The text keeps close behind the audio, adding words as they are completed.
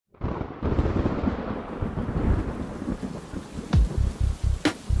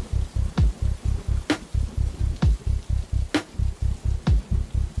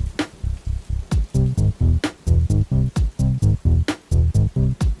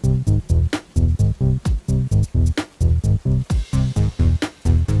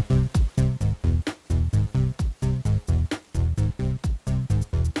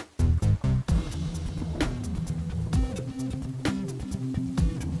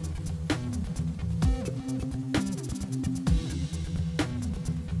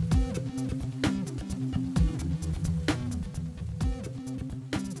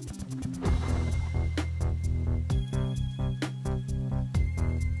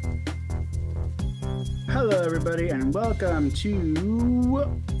Hello, everybody, and welcome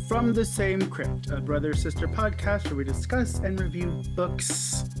to From the Same Crypt, a brother-sister podcast where we discuss and review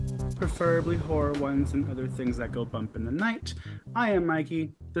books, preferably horror ones and other things that go bump in the night. I am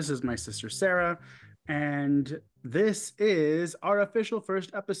Mikey. This is my sister Sarah, and this is our official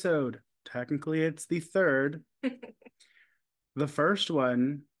first episode. Technically, it's the third. The first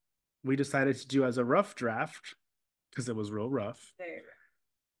one we decided to do as a rough draft because it was real rough. Very rough.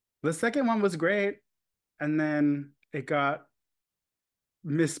 The second one was great, and then it got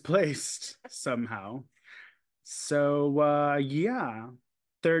misplaced somehow. So yeah,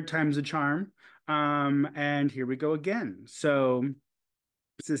 third time's a charm. And here we go again. So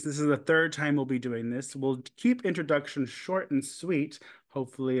since this is the third time we'll be doing this, we'll keep introductions short and sweet.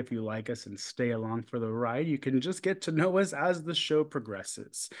 Hopefully, if you like us and stay along for the ride, you can just get to know us as the show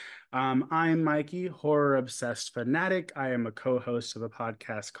progresses. I'm Mikey, horror obsessed fanatic. I am a co-host of a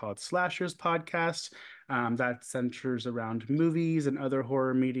podcast called Slashers Podcast that centers around movies and other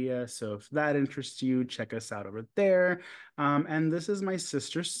horror media. So if that interests you, check us out over there. And this is my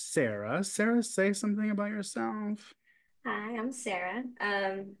sister Sarah. Sarah, say something about yourself. Hi, I'm Sarah.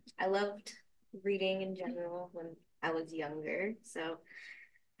 I loved reading in general when I was younger, so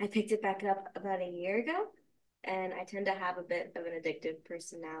I picked it back up about a year ago, and I tend to have a bit of an addictive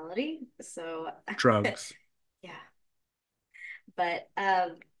personality, so Drugs. yeah. But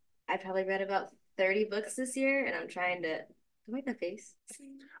I probably read about 30 books this year, and I'm trying to make the face.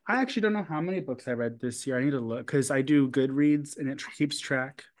 I actually don't know how many books I read this year. I need to look because I do Goodreads and it keeps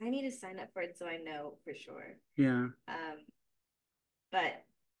track. I need to sign up for it so I know for sure. Yeah. Um, but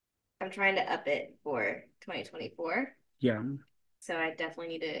I'm trying to up it for 2024. Yeah. So I definitely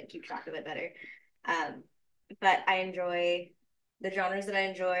need to keep track of it better. Um, but I enjoy the genres that I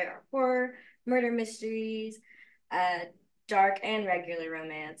enjoy are horror, murder mysteries, uh, dark and regular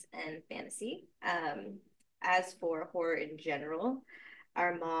romance, and fantasy. As for horror in general,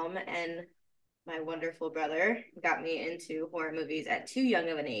 our mom and my wonderful brother got me into horror movies at too young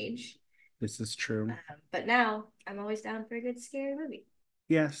of an age. This is true. But now I'm always down for a good scary movie.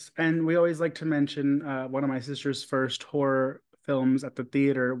 Yes. And we always like to mention one of my sister's first horror films at the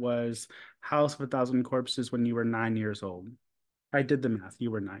theater was House of a Thousand Corpses when you were 9 years old. I did the math. You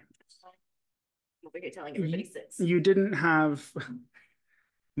were nine. I'm over here telling everybody six. You didn't have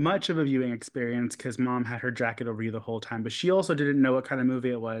much of a viewing experience because mom had her jacket over you the whole time, but she also didn't know what kind of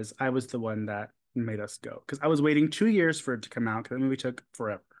movie it was. I was the one that made us go because I was waiting 2 years for it to come out because the movie took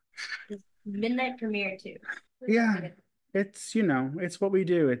forever. Midnight premiere too. Yeah, it's what we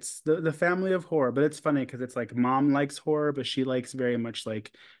do. It's the family of horror, but it's funny because it's like mom likes horror, but she likes very much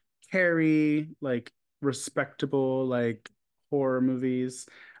like Carrie, like respectable, like horror movies.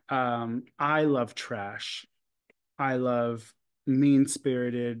 I love trash. I love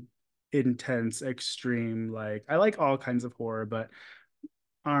mean-spirited, intense, extreme. Like I like all kinds of horror, but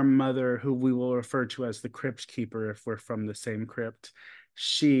our mother, who we will refer to as the crypt keeper if we're from the same crypt,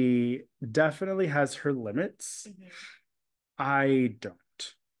 she definitely has her limits. Mm-hmm. I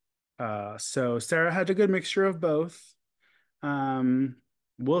don't. So Sarah had a good mixture of both. Um,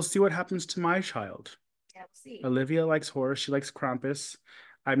 we'll see what happens to my child. Yeah, we'll see. Olivia likes horror. She likes Krampus.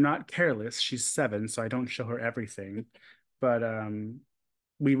 I'm not careless. She's 7, so I don't show her everything. But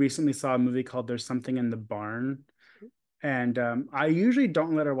we recently saw a movie called There's Something in the Barn. And I usually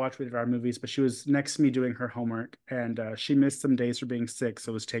don't let her watch rated R movies, but she was next to me doing her homework, and she missed some days for being sick,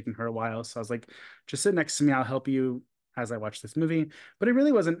 so it was taking her a while. So I was like, just sit next to me. I'll help you as I watch this movie. But it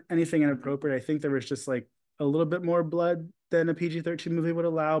really wasn't anything inappropriate. I think there was just like a little bit more blood than a PG-13 movie would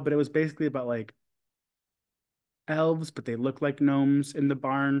allow, but it was basically about like elves, but they look like gnomes in the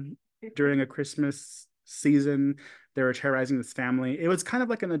barn during a Christmas season. They were terrorizing this family. It was kind of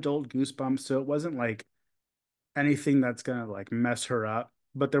like an adult Goosebumps, so it wasn't like anything that's gonna like mess her up.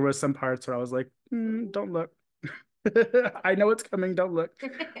 But there was some parts where I was like, don't look. I know it's coming. Don't look.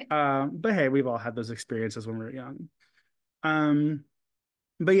 But hey, we've all had those experiences when we were young. Um,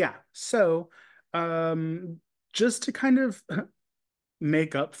 but yeah, so um, just to kind of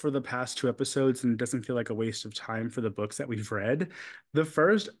make up for the past two episodes and it doesn't feel like a waste of time for the books that we've read. The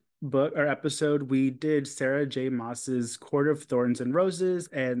first book or episode, we did Sarah J. Maas's Court of Thorns and Roses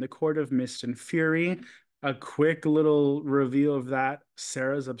and The Court of Mist and Fury. A quick little review of that.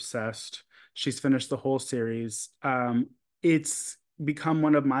 Sarah's obsessed. She's finished the whole series. It's become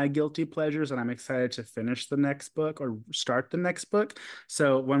one of my guilty pleasures, and I'm excited to finish the next book or start the next book.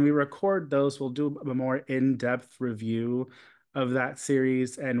 So when we record those, we'll do a more in-depth review of that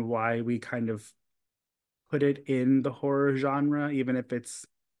series and why we kind of put it in the horror genre, even if it's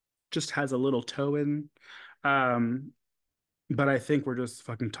just has a little toe in. Um, but I think we're just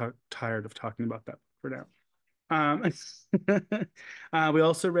fucking tired of talking about that for now. Um, we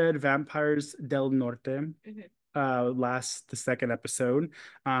also read Vampires del Norte Mhm. the second episode.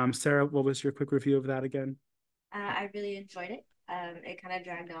 Sarah, what was your quick review of that again? I really enjoyed it. It kind of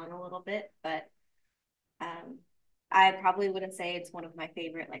dragged on a little bit, but um, I probably wouldn't say it's one of my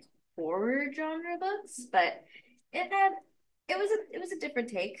favorite like horror genre books, but it had it was a different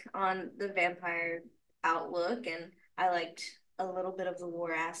take on the vampire outlook, and I liked a little bit of the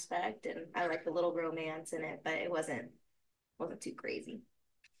war aspect, and I liked the little romance in it, but it wasn't too crazy.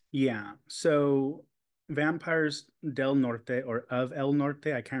 Yeah. So Vampires del Norte or of El Norte,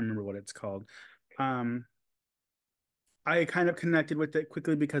 I can't remember what it's called. Um, I kind of connected with it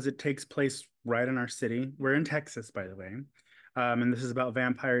quickly because it takes place right in our city. We're in Texas, by the way. And this is about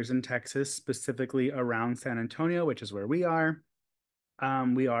vampires in Texas, specifically around San Antonio, which is where we are.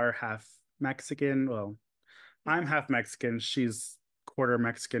 We are half Mexican. Well, I'm half Mexican. She's quarter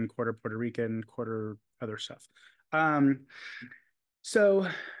Mexican, quarter Puerto Rican, quarter other stuff. Um, so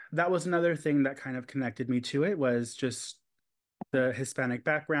that was another thing that kind of connected me to it was just the Hispanic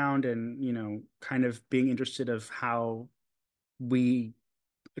background and, kind of being interested of how we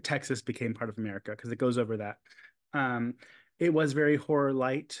Texas became part of America because it goes over that. Um, it was very horror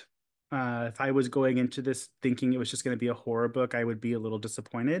light. If I was going into this thinking it was just going to be a horror book, I would be a little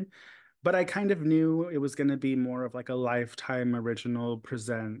disappointed. But I kind of knew it was going to be more of like a Lifetime original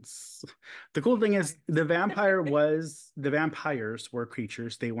presents. The cool thing is the vampires were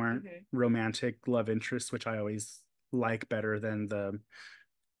creatures. They weren't Mm-hmm. romantic love interests, which I always like better than the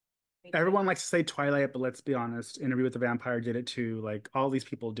Me too. everyone likes to say Twilight, but let's be honest, Interview with the Vampire did it too. Like all these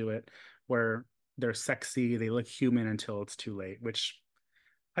people do it where they're sexy, they look human until it's too late, which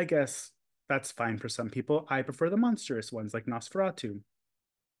I guess that's fine for some people. I prefer the monstrous ones like Nosferatu.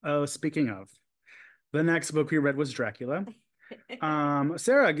 Oh, speaking of, the next book we read was Dracula.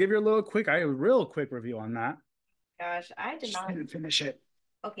 Sarah, give your real quick review on that. Gosh, I did She not. didn't finish it.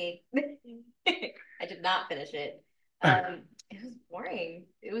 Okay. I did not finish it. It was boring.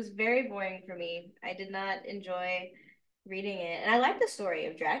 It was very boring for me. I did not enjoy reading it. And I like the story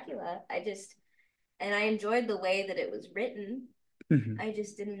of Dracula. And I enjoyed the way that it was written. Mhm. I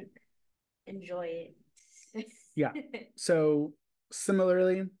just didn't enjoy Yeah. it. So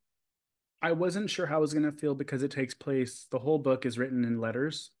similarly, I wasn't sure how I was going to feel because it takes place, the whole book is written in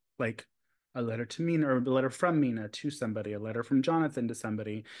letters, like a letter to Mina or a letter from Mina to somebody, a letter from Jonathan to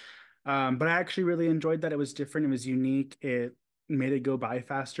somebody. But I actually really enjoyed that. It was different, it was unique, it made it go by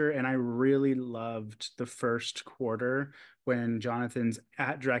faster. And I really loved the first quarter when Jonathan's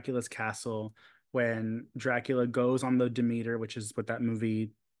at Dracula's castle, when Dracula goes on the Demeter, which is what that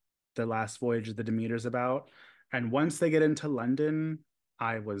movie the last voyage of the Demeter's about. And once they get into London,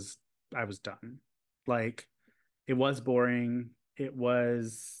 I was I was done. Like it was boring. It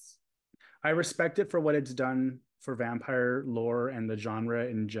was I respect it for what it's done for vampire lore and the genre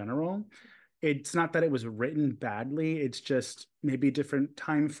in general. It's not that it was written badly, it's just maybe different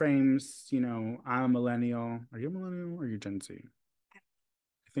time frames. I'm a millennial. Are you a millennial or are you Gen Z?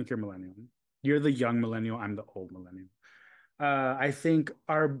 I think you're millennial. You're the young millennial, I'm the old millennial. I think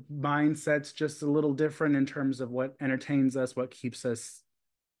our mindset's just a little different in terms of what entertains us, what keeps us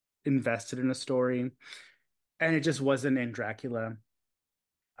invested in a story. And it just wasn't in Dracula.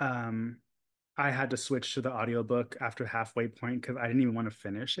 Um, I had to switch to the audiobook after halfway point because I didn't even want to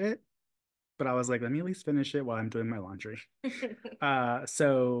finish it. But I was like, let me at least finish it while I'm doing my laundry.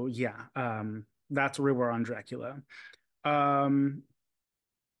 So yeah, that's where we're on Dracula. Um,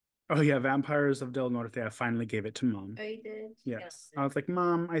 oh yeah, Vampires of Del Norte. I finally gave it to mom. Oh, you did? She's gonna Yes. love I was like,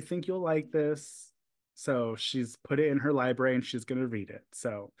 Mom, I think you'll like this. So she's put it in her library and she's gonna read it.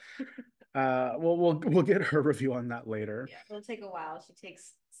 So it. we'll get her review on that later. Yeah, it'll take a while. She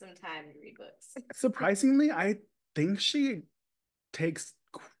takes some time to read books. Surprisingly, I think she takes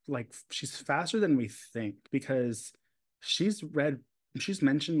like she's faster than we think because she's read she's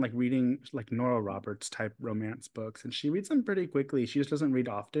mentioned like reading like Nora Roberts type romance books and she reads them pretty quickly. She just doesn't read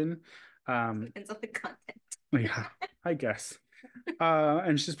often. Um Depends on the content. yeah, I guess.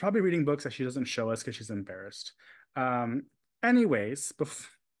 And she's probably reading books that she doesn't show us because she's embarrassed. Um, anyways,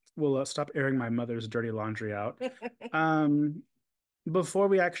 we'll stop airing my mother's dirty laundry out. Um, before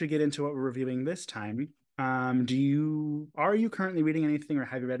we actually get into what we're reviewing this time, are you currently reading anything or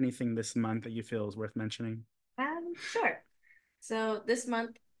have you read anything this month that you feel is worth mentioning? Sure. So this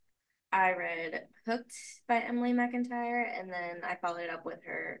month I read Hooked by Emily McIntyre, and then I followed it up with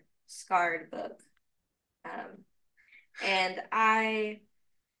her Scarred book. Um, and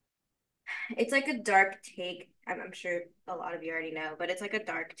it's like a dark take. I'm sure a lot of you already know, but it's like a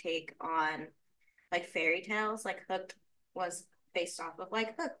dark take on like fairy tales. Like Hooked was based off of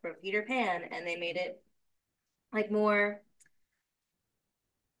like Hook from Peter Pan, and they made it like more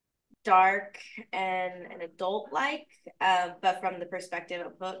dark and adult like, but from the perspective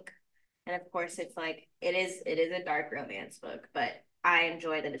of Hook. And of course, it's like it is a dark romance book, but I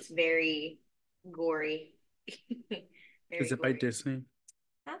enjoy that it's very gory, Is very it by gory. Disney?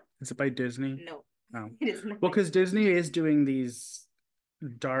 Huh? Is it by Disney? No, Oh. it is not. Well, because Disney is doing these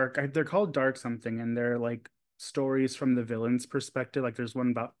they're called dark something, and they're like stories from the villain's perspective. Like there's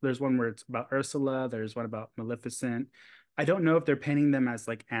one where it's about Ursula, there's one about Maleficent. I don't know if they're painting them as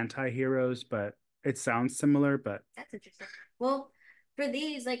like anti-heroes, but it sounds similar, but That's interesting. Well, for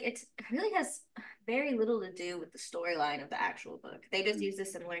these, like it really has very little to do with the storyline of the actual book. They just use the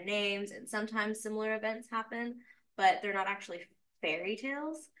similar names, and sometimes similar events happen, but they're not actually fairy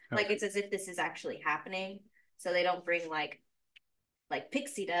tales. Like okay. it's as if this is actually happening. So they don't bring like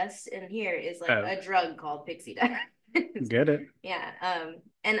pixie dust, and here is like Oh, a drug called pixie dust. get it. Yeah.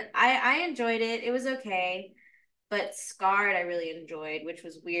 And I enjoyed it. It was okay. But Scarred, I really enjoyed, which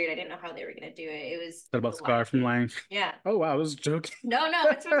was weird. I didn't know how they were gonna do it. It was Is that The about Lion Scar from King. Lion? Yeah. Oh wow, I was joking. No,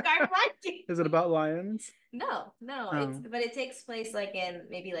 it's from Scar from Lion King. Is it about lions? No, it's Oh. but it takes place like in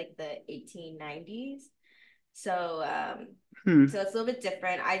maybe like the 1890s. So Hmm. so it's a little bit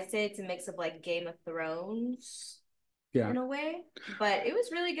different. I'd say it's a mix of like Game of Thrones Yeah. in a way, but it was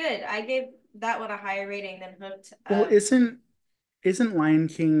really good. I gave that one a higher rating than Hooked. Well, isn't Lion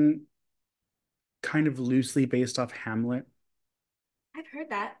King kind of loosely based off Hamlet? I've heard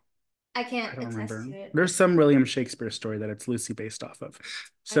that. I I can't don't attest remember. to it. There's some William Shakespeare story that it's loosely based off of.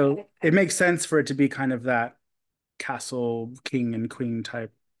 So I've it heard makes that. sense for it to be kind of that castle king and queen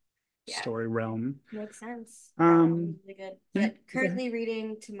type Yeah, story realm. makes sense. That one was Um, really good. yeah, But okay. currently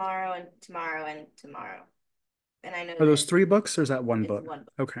reading Tomorrow and Tomorrow and Tomorrow. And I know Are those that three books or is that one it's book? one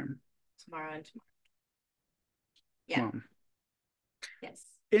book. Okay. Tomorrow and Tomorrow. Yeah. Well, Yes.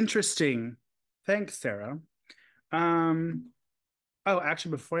 interesting. Thanks, Sarah. Um, oh,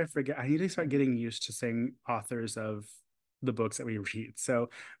 actually, before I forget, I need to start getting used to saying authors of the books that we read. So,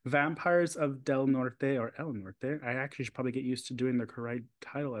 Vampires of Del Norte or El Norte, I actually should probably get used to doing the correct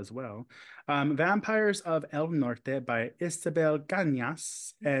title as well. Vampires of El Norte by Isabel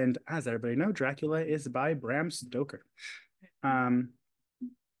Cañas. And as everybody knows, Dracula is by Bram Stoker. Um,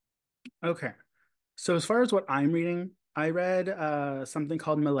 okay. So as far as what I'm reading, I read something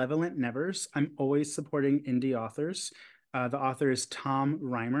called Malevolent Nevers. I'm always supporting indie authors. The author is Tom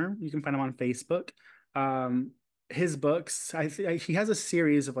Reimer. You can find him on Facebook. Um, his books, he has a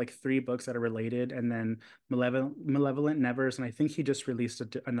series of like three books that are related, and then Malevolent Nevers, and I think he just released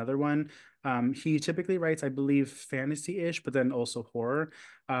another one. He typically writes, I believe, fantasy-ish, but then also horror.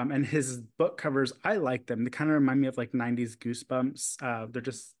 And his book covers, I like them. They kind of remind me of like 90s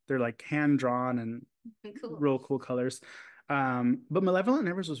Goosebumps. They're like hand drawn and Cool. real cool colors. But Malevolent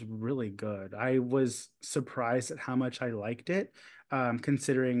Nevers was really good. I was surprised at how much I liked it,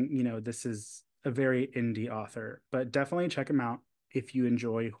 considering, this is a very indie author, but definitely check him out if you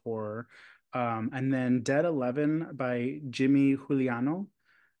enjoy horror. And then Dead 11 by Jimmy Juliano.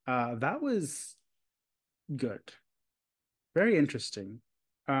 That was good. Very interesting.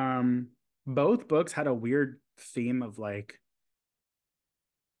 Um, both books had a weird theme of like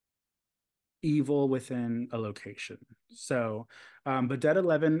evil within a location. So, but Dead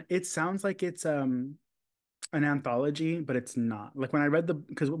 11, it sounds like it's an anthology, but it's not. Like when I read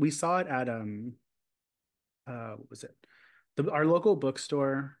because we saw it at what was it? Our local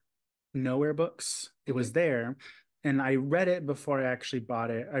bookstore, Nowhere Books. It Mm-hmm. was there, and I read it before I actually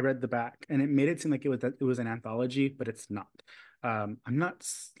bought it. I read the back, and it made it seem like it was an anthology, but it's not. I'm not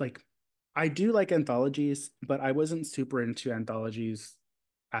like I do like anthologies, but I wasn't super into anthologies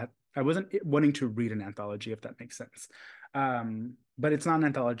I wasn't wanting to read an anthology, if that makes sense. But it's not an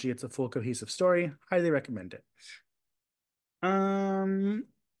anthology, it's a full cohesive story. Highly recommend it. Um,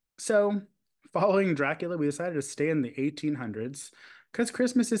 so following Dracula, we decided to stay in the 1800s because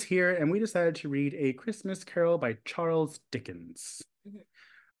Christmas is here, and we decided to read A Christmas Carol by Charles Dickens.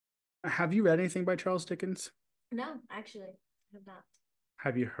 Mm-hmm. Have you read anything by Charles Dickens? No, actually, I have not.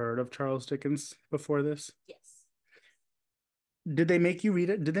 Have you heard of Charles Dickens before this? Yes. Did they make you read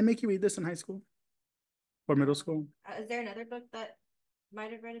it? Did they make you read this in high school or middle school? Is there another book that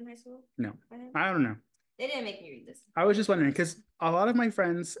might have read in high school No, by him? I don't know. They didn't make me read this I was just in wondering high because school. a lot of my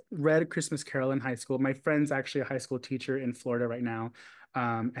friends read Christmas Carol in high school. My friend's actually a high school teacher in Florida right now.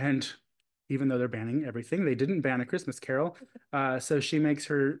 And even though they're banning everything, they didn't ban A Christmas Carol. So she makes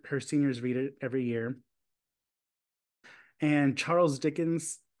her seniors read it every year. And Charles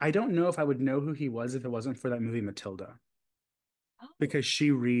Dickens, I don't know if I would know who he was if it wasn't for that movie Matilda, Oh, because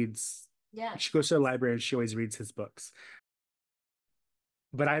yeah. she goes to the library and she always reads his books.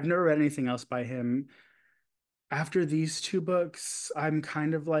 but I've never read anything else by him. After these two books, I'm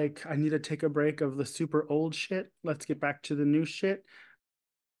kind of like, I need to take a break of the super old shit. Let's get back to the new shit.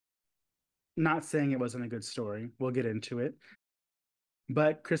 Not saying it wasn't a good story. We'll get into it.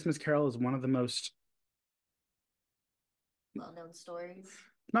 But Christmas Carol is one of the most, Well-known stories.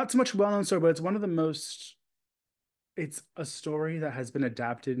 not so much well-known story, but it's one of the most, it's a story that has been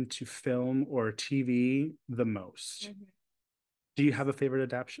adapted into film or TV the most. Mm-hmm. Do you have a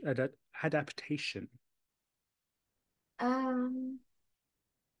favorite adaptation? Um,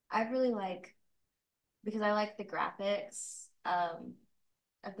 I really like because I like the graphics.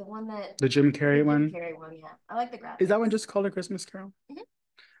 Of the one that The Jim the Carrey Jim one? Carrey one, yeah. I like the Is that one graphics. just called A Christmas Carol? Mhm.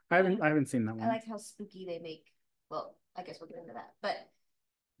 I haven't seen that I one. like how spooky they make. Well, I guess we'll get into that, but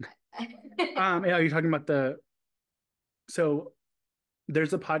Yeah, you're talking about so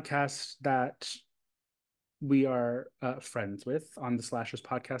there's a podcast that we are friends with on the Slashers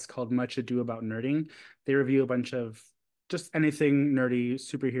podcast called Much Ado About Nerding. They review a bunch of just anything nerdy,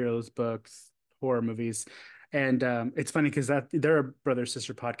 superheroes, books, horror movies. And it's funny because that they're a brother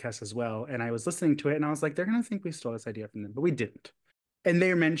sister podcast as well. And I was listening to it and I was like, they're gonna think we stole this idea from them, but we didn't. And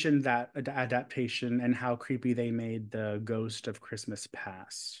they mentioned that adaptation and how creepy they made the Ghost of Christmas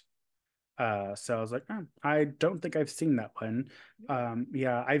Past. So I was like, oh, I don't think I've seen that one.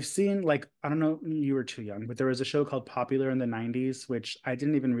 Yeah, I've seen like I don't know, you were too young, but there was a show called Popular in the 90s, which I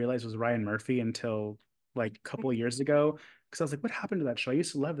didn't even realize was Ryan Murphy until like a couple of years ago. Because I was like, what happened to that show? I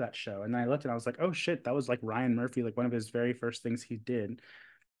used to love that show. And then I looked and I was like, oh shit, that was like Ryan Murphy, like one of his very first things he did.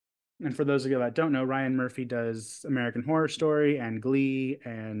 And for those of you that don't know, Ryan Murphy does American Horror Story and Glee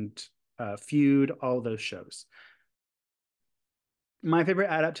and Feud, all those shows. My favorite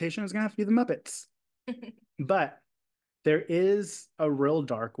adaptation is gonna have to be The Muppets. But there is a real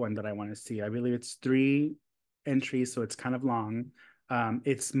dark one that I want to see. I believe it's 3 entries, so it's kind of long.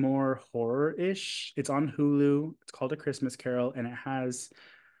 It's more horror-ish. It's on Hulu. It's called A Christmas Carol, and it has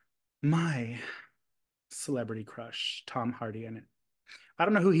my celebrity crush, Tom Hardy, in it. I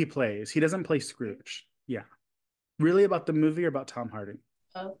don't know who he plays. He doesn't play Scrooge. Yeah. Really about the movie or about Tom Hardy?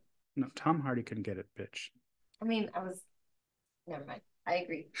 oh, No, Tom Hardy couldn't get it, bitch. I mean, I was never mind. I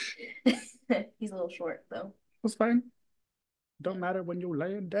agree. He's a little short though. It's fine. Don't matter when you're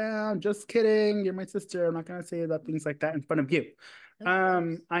laying down. Just kidding. You're my sister. I'm not gonna say about things like that in front of you. Of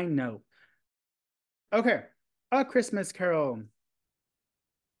course. I know. Okay. A Christmas Carol.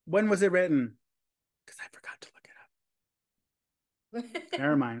 When was it written? Because I forgot to look it up.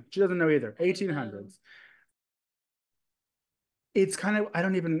 Never mind. She doesn't know either. I know. 1800s. It's kind of, I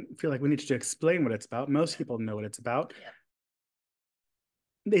don't even feel like we need to explain what it's about. Most people know what it's about.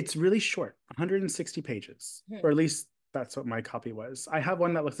 Yeah. It's really short, 160 pages, Hmm. or at least that's what my copy was. I have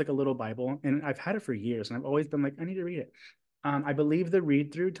one that looks like a little Bible, and I've had it for years, and I've always been like, I need to read it. I believe the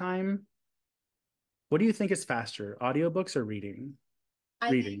read through time. What do you think is faster, audiobooks or reading? I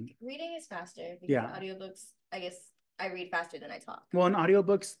think Reading. reading is faster because Yeah. audiobooks, I guess I read faster than I talk. Well, in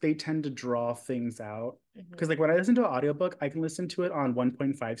audiobooks, they tend to draw things out. Hmm. Because like when I listen to an audiobook, I can listen to it on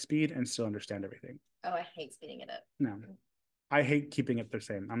 1.5 speed and still understand everything. Oh, I hate speeding it up. No, I hate keeping it the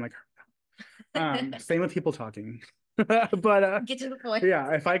same. I'm like, same with people talking. But Get to the point.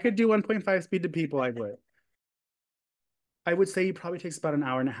 yeah, if I could do 1.5 speed to people, I would. I would say it probably takes about an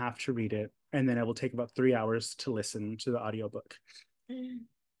hour and a half to read it, and then it will take about 3 hours to listen to the audiobook.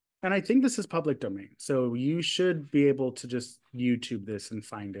 And I think this is public domain, so you should be able to just YouTube this and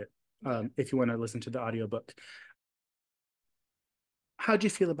find it if you want to listen to the audiobook. How'd you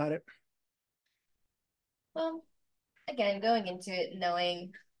feel about it? Well, again, going into it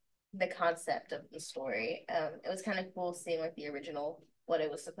knowing the concept of the story, it was kind of cool seeing like the original, what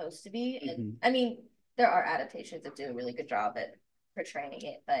it was supposed to be. And Mhm. I mean, there are adaptations that do a really good job at portraying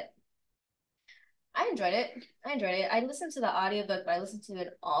it, but I enjoyed it. I enjoyed it. I listened to the audiobook, but I listened to an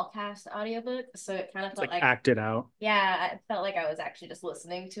all cast audiobook, so it kind of It's felt like like, acted out. yeah, I felt like I was actually just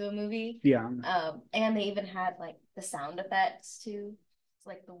listening to a movie. Yeah. And they even had like the sound effects too. It's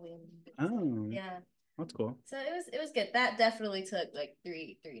like the wind. Oh, Yeah. that's cool. So it was good. That definitely took like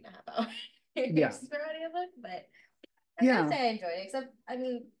three and a half hours Yeah. for audiobook, but I gotta Yeah. say I enjoyed it. Except I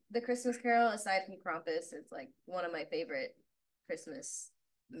mean, The Christmas Carol, aside from Krampus, it's like one of my favorite Christmas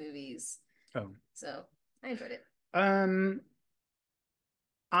movies. Oh. So I enjoyed it. Um,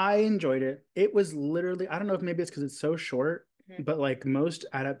 I enjoyed it. It was literally, I don't know if maybe it's because it's so short, Mhm. but like most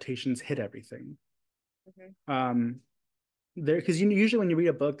adaptations hit everything. Mhm. There because you usually when you read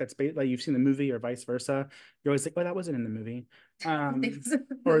a book that's like you've seen the movie or vice versa, you're always like, oh, that wasn't in the movie.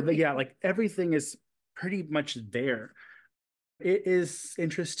 Or yeah, like everything is pretty much there. It is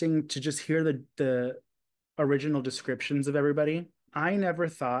interesting to just hear the original descriptions of everybody. I never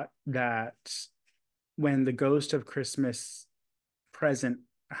thought that when the ghost of Christmas present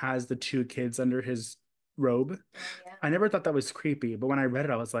has the two kids under his robe, Oh yeah. I never thought that was creepy. But when I read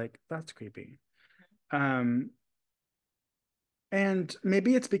it, I was like, that's creepy. Um, and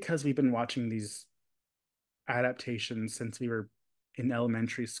maybe it's because we've been watching these adaptations since we were in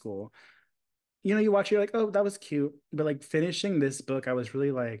elementary school. You know, you watch, you're like, oh, that was cute. But like finishing this book, I was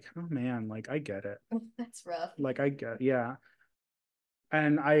really like, oh man, like I get it. That's rough. Like I get, yeah.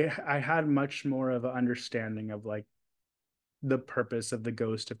 And I had much more of an understanding of like the purpose of the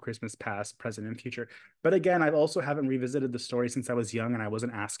ghost of Christmas past, present, and future. But again, I've also haven't revisited the story since I was young and I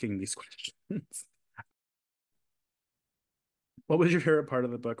wasn't asking these questions. What was your favorite part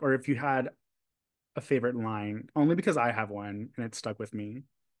of the book? Or if you had a favorite line, only because I have one and it stuck with me.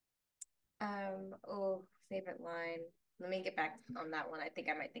 Oh, favorite line. Let me get back on that one. I think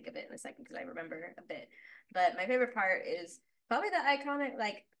I might think of it in a second because I remember a bit. But my favorite part is probably the iconic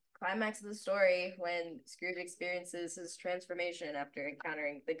like climax of the story when Scrooge experiences his transformation after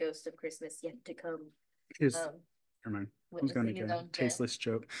encountering the ghost of Christmas yet to come. His, Um, never mind. I was going to Witnessing make his a own death. tasteless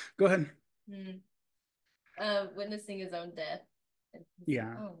joke. Go ahead. Hmm. Witnessing his own death. And he's like,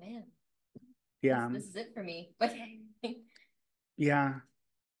 Yeah. oh man, this Yeah. this is it for me. But Yeah.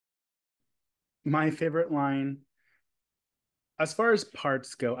 My favorite line, as far as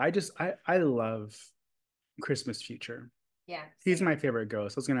parts go, I love Christmas Future. yeah, He's same. my favorite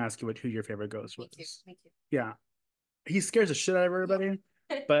ghost. I was gonna ask you who your favorite ghost Me too. was. Me too. Yeah. He scares the shit out of everybody,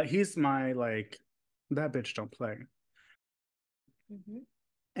 Yeah. but he's my like that bitch don't play. Hmm.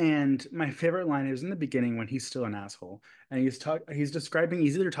 And my favorite line is in the beginning when he's still an asshole and he's describing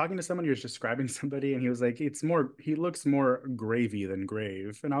he's either talking to somebody or he's describing somebody and he was like it's more he looks more gravy than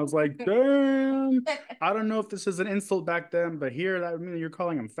grave. And I was like, damn, I don't know if this is an insult back then, but here that would mean you're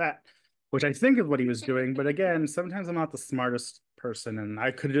calling him fat, which I think is what he was doing. But again, sometimes I'm not the smartest person and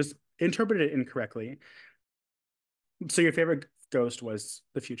I could just interpret it incorrectly. So your favorite ghost was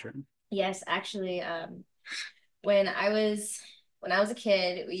the future. Yes, actually, when I was when I was a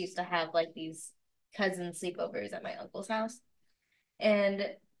kid, we used to have like these cousin sleepovers at my uncle's house. And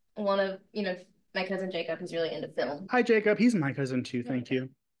one of, my cousin Jacob is really into film. Hi Jacob, he's my cousin too, thank you.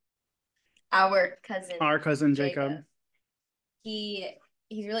 Our cousin Our cousin Jacob, Jacob. he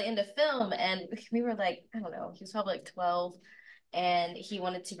he's really into film and we were like, I don't know, he was probably like 12 and he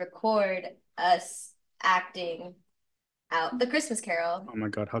wanted to record us acting out the Christmas Carol. Oh my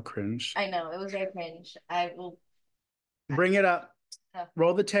god, how cringe. I know, it was very cringe. I will Bring it up. uh,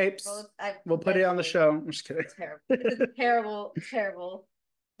 Roll the tapes. We'll put it on the show. I'm just kidding. It's terrible. It's a terrible, terrible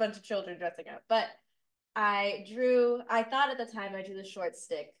bunch of children dressing up. But I thought at the time I drew the short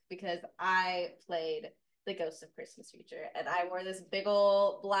stick because I played the Ghost of Christmas Future and I wore this big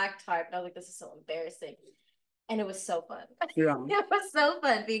old black tarp and I was like, this is so embarrassing. And it was so fun. Yeah. It was so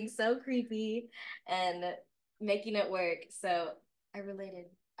fun being so creepy and making it work. So I related.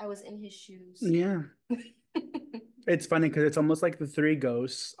 I was in his shoes. Yeah. It's funny because it's almost like the three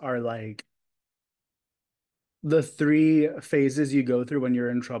ghosts are like the three phases you go through when you're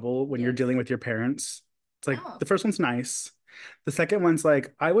in trouble, when you're Yes. dealing with your parents. It's like Oh. the first one's nice. The second one's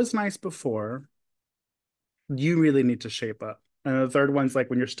like, I was nice before. You really need to shape up. And the third one's like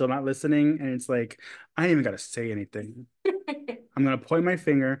when you're still not listening, and it's like, I ain't even gotta say anything. I'm gonna point my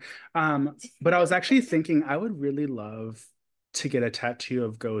finger. But I was actually thinking I would really love to get a tattoo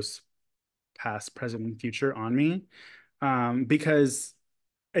of ghosts past, present, and future on me. Because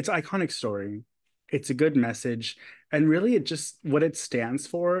it's an iconic story. It's a good message. And really it just what it stands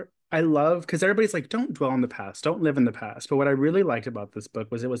for. I love because everybody's like, don't dwell on the past, don't live in the past. But what I really liked about this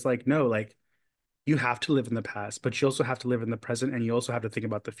book was it was like, no, like you have to live in the past, but you also have to live in the present and you also have to think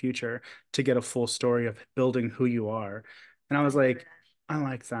about the future to get a full story of building who you are. And I was like, I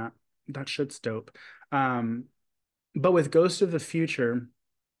like that. That shit's dope. Um, but with Ghost of the Future,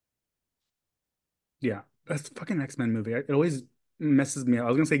 yeah, that's a fucking X-Men movie. It always messes me up. I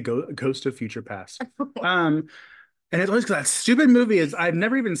was gonna say Ghost of Future Past. Um, and it's always because that stupid movie is I've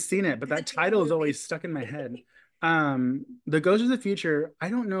never even seen it, but that title is always stuck in my head. The Ghost of the Future, I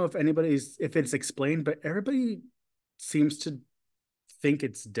don't know if it's explained, but everybody seems to think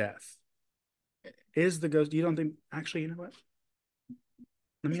it's death. Is the ghost, you don't think actually, you know what?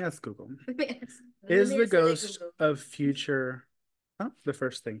 Let me ask Google. Is the ghost of future the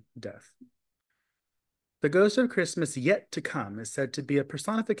first thing, death? The ghost of Christmas yet to come is said to be a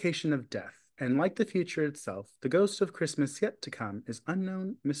personification of death, and like the future itself, the ghost of Christmas yet to come is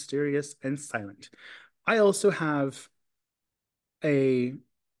unknown, mysterious, and silent. I also have a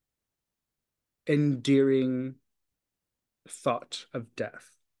endearing thought of death.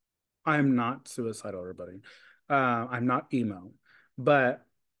 I'm not suicidal, everybody. I'm not emo. But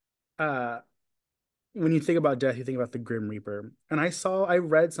uh when you think about death, you think about the Grim Reaper. And I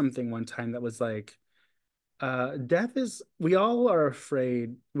read something one time that was like, death is, we all are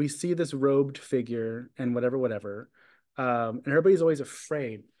afraid. We see this robed figure and whatever, whatever. And everybody's always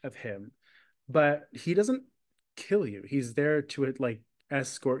afraid of him, but he doesn't kill you. He's there to like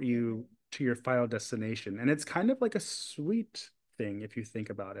escort you to your final destination. And it's kind of like a sweet thing if you think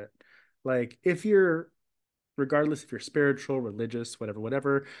about it. Like if you're, regardless if you're spiritual, religious, whatever,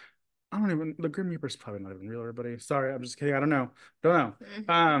 whatever, I don't even, the Grim Reaper's probably not even real, everybody. Sorry, I'm just kidding. I don't know. Don't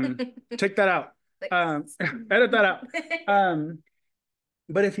know. Take that out. Edit that out. Um,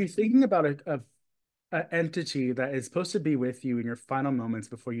 but if you're thinking about a entity that is supposed to be with you in your final moments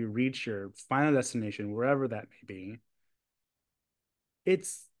before you reach your final destination, wherever that may be,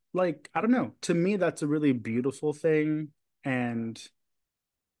 it's like, I don't know. To me, that's a really beautiful thing. And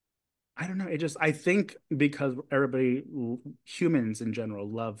I don't know. It just, I think because everybody, humans in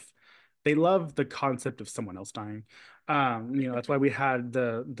general, they love the concept of someone else dying. That's why we had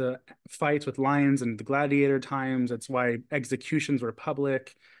the fights with lions and the gladiator times. That's why executions were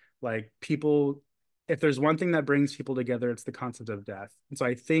public. Like people, if there's one thing that brings people together, it's the concept of death. And so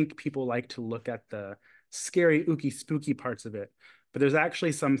I think people like to look at the scary, ooky, spooky parts of it. But there's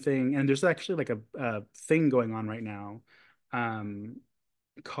actually something, and there's actually like a thing going on right now. Um,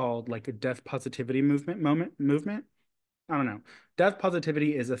 Called like a death positivity movement. I don't know. Death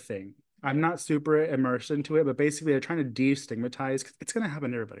positivity is a thing. I'm not super immersed into it, but basically they're trying to destigmatize because it's going to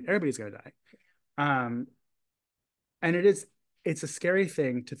happen to everybody. Everybody's going to die. Um, and it's a scary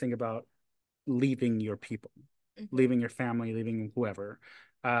thing to think about leaving your people, leaving your family, leaving whoever.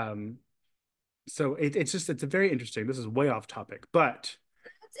 Um, so it's a very interesting. This is way off topic, but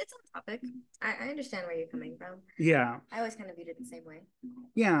It's on topic. I understand where you're coming from. yeah, I always kind of viewed it the same way.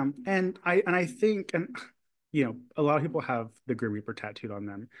 yeah, and I think a lot of people have the Grim Reaper tattooed on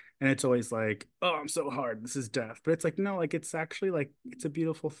them, and it's always like, oh, I'm so hard. This is death, but it's like no, like it's actually like it's a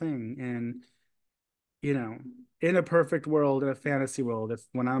beautiful thing, and you know, in a perfect world, in a fantasy world, if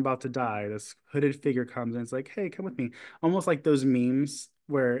when I'm about to die, this hooded figure comes and it's like, hey, come with me, almost like those memes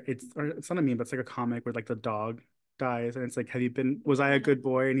where it's not a meme, but it's like a comic where like the dog dies and it's like, have you been? Was I a good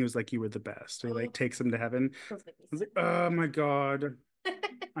boy? And he was like, you were the best. And he like takes him to heaven. I was like, oh my God.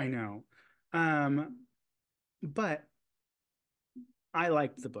 I know. Um, but I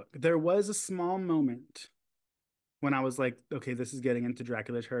liked the book. There was a small moment when I was like, okay, this is getting into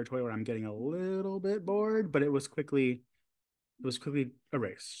Dracula territory where I'm getting a little bit bored, but it was quickly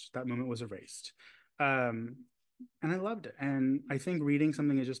erased. That moment was erased. Um, and I loved it. And I think reading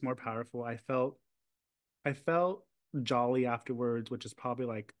something is just more powerful. I felt jolly afterwards, which is probably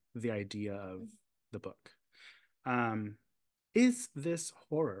like the idea of the book. Um, is this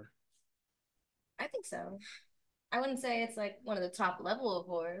horror? I think so. I wouldn't say it's like one of the top level of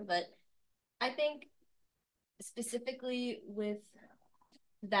horror, but I think specifically with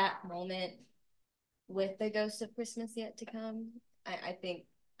that moment with the ghost of Christmas yet to come, I think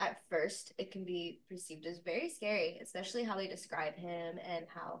at first it can be perceived as very scary, especially how they describe him and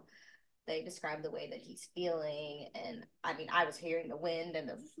how they describe the way that he's feeling. And I mean, I was hearing the wind and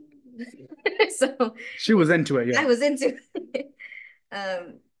the so She was into it, I yeah. was into it.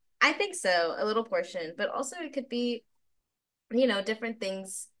 Um, I think so, a little portion, but also it could be, different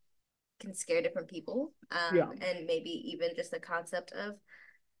things can scare different people. Yeah. And maybe even just the concept of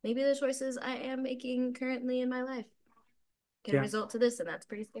maybe the choices I am making currently in my life can Yeah. result to this, and that's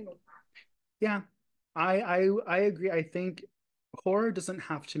pretty scary. Yeah. I agree. I think horror doesn't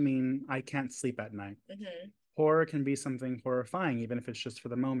have to mean I can't sleep at night. Mm-hmm. Horror can be something horrifying, even if it's just for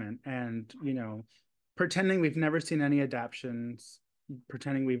the moment. And, pretending we've never seen any adaptations,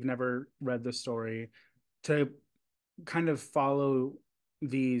 pretending we've never read the story, to kind of follow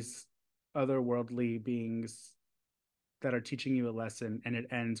these otherworldly beings that are teaching you a lesson, and it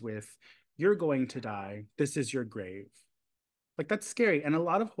ends with, you're going to die. This is your grave. Like that's scary. And a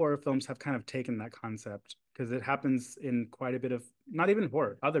lot of horror films have kind of taken that concept because it happens in quite a bit of not even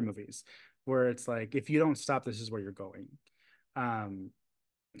horror, other movies where it's like if you don't stop, this is where you're going. Um,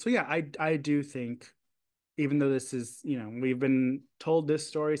 so yeah, I do think even though this is, we've been told this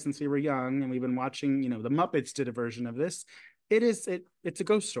story since we were young and we've been watching, the Muppets did a version of this. It's a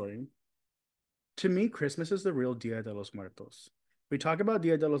ghost story. To me, Christmas is the real Dia de los Muertos. We talk about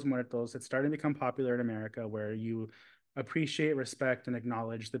Dia de los Muertos. It's starting to become popular in America where you appreciate, respect, and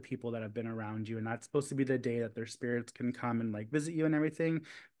acknowledge the people that have been around you. And that's supposed to be the day that their spirits can come and like visit you and everything.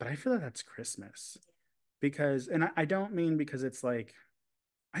 But I feel like that's Christmas because, and I don't mean because it's like,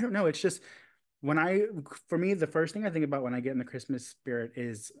 I don't know. It's just for me, the first thing I think about when I get in the Christmas spirit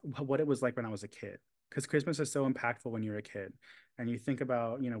is what it was like when I was a kid. because Christmas is so impactful when you're a kid. And you think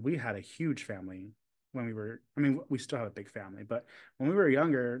about, we had a huge family when we were, I mean, we still have a big family, but when we were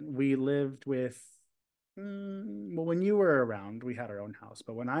younger, we lived with, well, when you were around, we had our own house.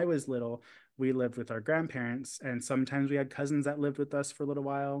 But when I was little, we lived with our grandparents. And sometimes we had cousins that lived with us for a little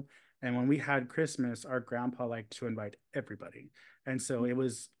while. And when we had Christmas, our grandpa liked to invite everybody. And so it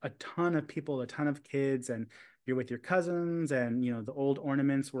was a ton of people, a ton of kids, and you're with your cousins, and the old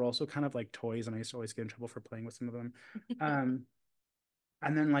ornaments were also kind of like toys, and I used to always get in trouble for playing with some of them. Um,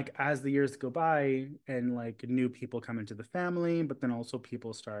 and then like as the years go by and like new people come into the family, but then also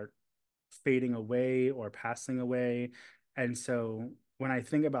people start fading away or passing away. And so when I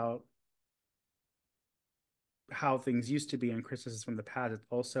think about how things used to be and Christmases from the past, it's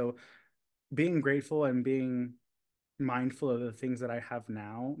also being grateful and being mindful of the things that I have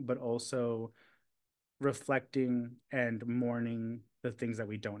now, but also reflecting and mourning the things that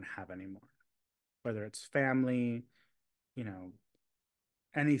we don't have anymore, whether it's family, you know,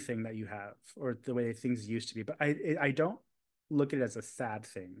 anything that you have or the way things used to be. But I don't look at it as a sad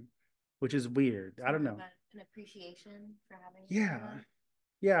thing, which is weird. It's I don't more of know. an appreciation for having some of Yeah. them.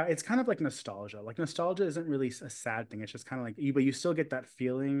 Yeah, it's kind of like nostalgia. Like nostalgia isn't really a sad thing. It's just kind of like you, but you still get that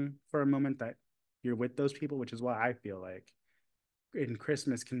feeling for a moment that you're with those people, which is why I feel like in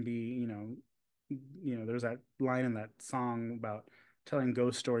Christmas can be, there's that line in that song about telling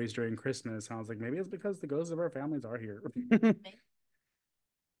ghost stories during Christmas. And I was like, maybe it's because the ghosts of our families are here.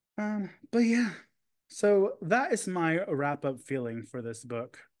 But yeah. So that is my wrap up feeling for this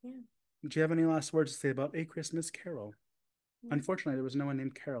book. Yeah. Do you have any last words to say about A Christmas Carol? No. Unfortunately, there was no one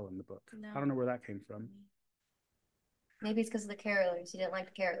named Carol in the book. I don't No. know where that came from. Maybe it's because of the carolers. You didn't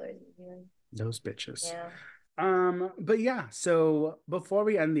like the carolers. Those bitches. Yeah. But yeah, so before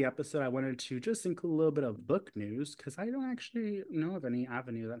we end the episode, I wanted to just include a little bit of book news because I don't actually know of any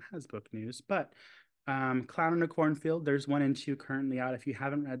avenue that has book news. But Clown in a Cornfield, there's one and two currently out. If you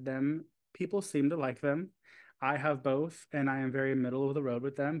haven't read them, people seem to like them. I have both, and I am very middle of the road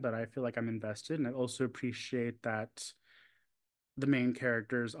with them, but I feel like I'm invested, and I also appreciate that the main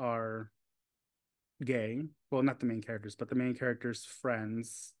characters are gay. Well, not the main characters, but the main characters'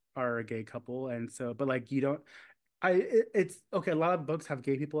 friends are a gay couple, and so, but like you don't. It's okay. A lot of books have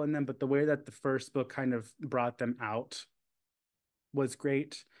gay people in them, but the way that the first book kind of brought them out was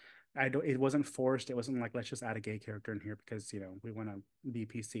great. I don't. It wasn't forced. It wasn't like let's just add a gay character in here because we want to be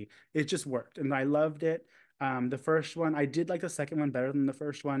PC. It just worked, and I loved it. The first one, I did like the second one better than the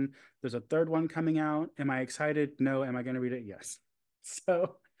first one. There's a third one coming out. Am I excited? No. Am I going to read it? Yes.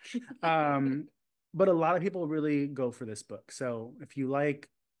 So, um, but a lot of people really go for this book. So if you like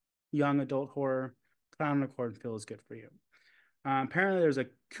young adult horror, Clown in a Cornfield is good for you. Apparently, there's a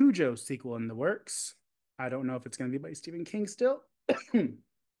Cujo sequel in the works. I don't know if it's going to be by Stephen King still,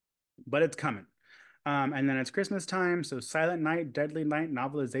 but it's coming. And then it's Christmas time, so Silent Night, Deadly Night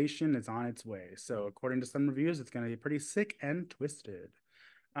novelization is on its way. So according to some reviews, it's going to be pretty sick and twisted.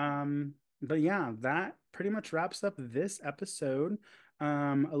 But yeah, that pretty much wraps up this episode.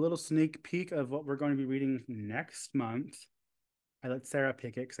 A little sneak peek of what we're going to be reading next month. I let Sarah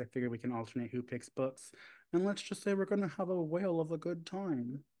pick it because I figured we can alternate who picks books. And let's just say we're going to have a whale of a good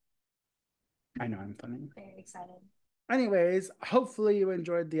time. I know I'm funny. Very excited. Anyways, hopefully you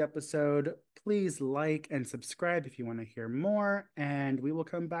enjoyed the episode. Please like and subscribe if you want to hear more. And we will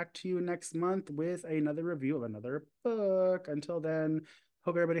come back to you next month with another review of another book. Until then,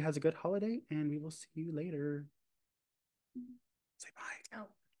 hope everybody has a good holiday and we will see you later. Say bye. Oh,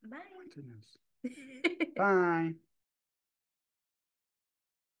 bye. Oh my goodness. Bye.